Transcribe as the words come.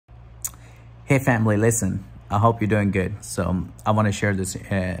Hey family, listen, I hope you're doing good. So I want to share this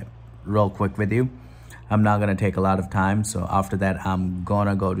real quick with you. I'm not going to take a lot of time. So after that, I'm going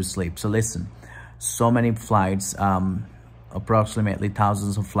to go to sleep. So listen, so many flights, approximately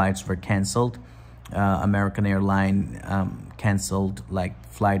thousands of flights were canceled. American Airlines canceled like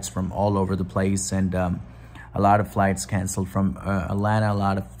flights from all over the place, and a lot of flights canceled from Atlanta. A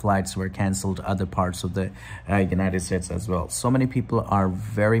lot of flights were canceled to other parts of the United States as well. So many people are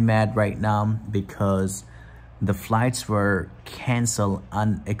very mad right now because the flights were canceled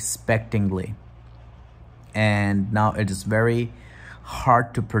unexpectedly. And now it is very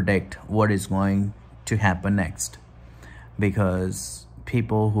hard to predict what is going to happen next, because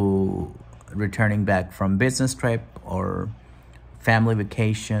people who returning back from business trip or family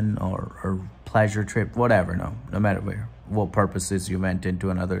vacation or pleasure trip, whatever, no matter where, what purposes you went into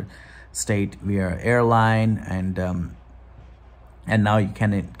another state via airline, and now you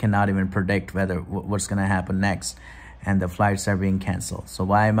cannot even predict what's going to happen next, and the flights are being canceled. So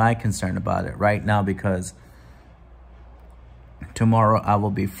why am I concerned about it right now? Because tomorrow I will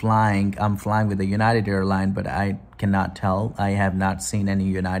be flying. I'm flying with the United Airline, but I cannot tell. I have not seen any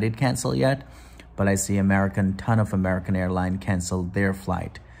United cancel yet, but I see ton of American Airline canceled their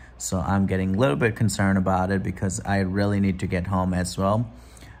flight. So I'm getting a little bit concerned about it because I really need to get home as well.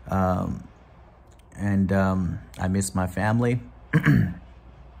 I miss my family.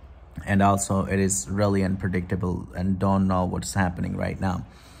 And also it is really unpredictable and don't know what's happening right now.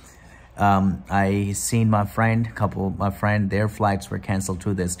 I seen my friend, their flights were canceled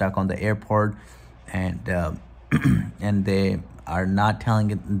too. They're stuck on the airport, and and they are not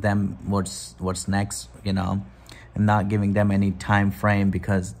telling them what's next, and not giving them any time frame,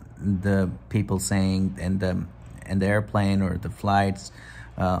 because the people saying in the airplane or the flights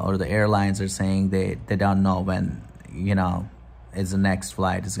or the airlines are saying they don't know when is the next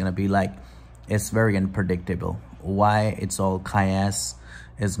flight is gonna be. Like, it's very unpredictable. Why it's all chaos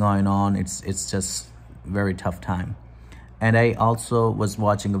is going on, it's just very tough time. And I also was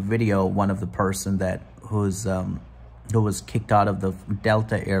watching a video, one of the person who was kicked out of the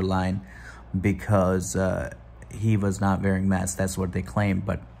Delta airline because he was not wearing mask. That's what they claimed.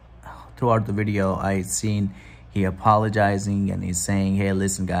 But throughout the video, I seen he apologizing, and he's saying, hey,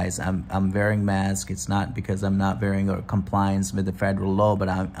 listen guys, I'm wearing mask. It's not because I'm not wearing or compliance with the federal law, but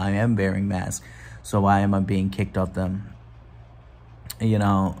I am wearing mask. So why am I being kicked off the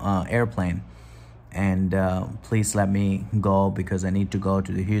airplane? And please let me go, because I need to go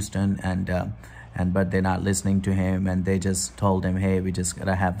to the Houston. But they're not listening to him, and they just told him, hey, we just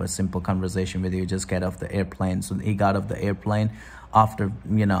gotta have a simple conversation with you, just get off the airplane. So he got off the airplane after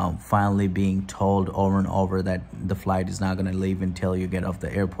finally being told over and over that the flight is not gonna leave until you get off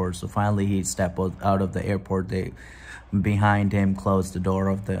the airport. So finally he stepped out of the airport. They behind him closed the door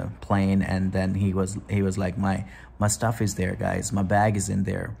of the plane, and then he was like, my stuff is there, guys, my bag is in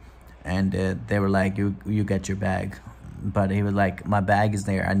there. And they were like, you get your bag. But he was like, my bag is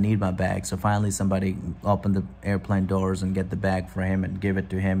there, I need my bag. So finally somebody opened the airplane doors and get the bag for him and give it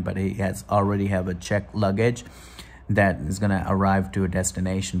to him. But he already have a checked luggage that is gonna arrive to a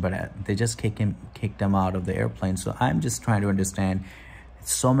destination. But they just kicked him out of the airplane. So I'm just trying to understand,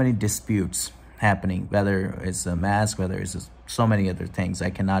 so many disputes happening, whether it's a mask, whether it's so many other things.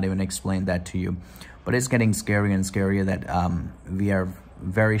 I cannot even explain that to you. But it's getting scarier and scarier that we are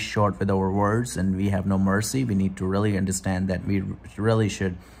very short with our words, and we have no mercy. We need to really understand that we really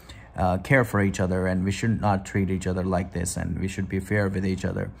should care for each other, and we should not treat each other like this, and we should be fair with each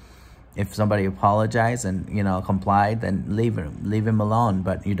other. If somebody apologized and complied, then leave him alone.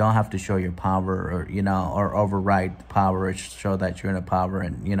 But you don't have to show your power, or or override the power, or show that you're in a power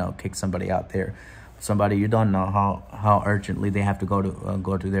and kick somebody out there. Somebody you don't know how urgently they have to go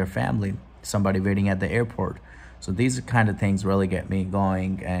to their family. Somebody waiting at the airport. So these kind of things really get me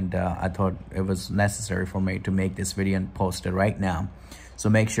going, and I thought it was necessary for me to make this video and post it right now. So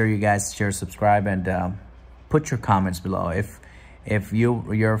make sure you guys share, subscribe, and put your comments below. If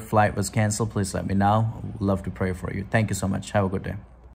your flight was canceled, please let me know. Love to pray for you. Thank you so much. Have a good day.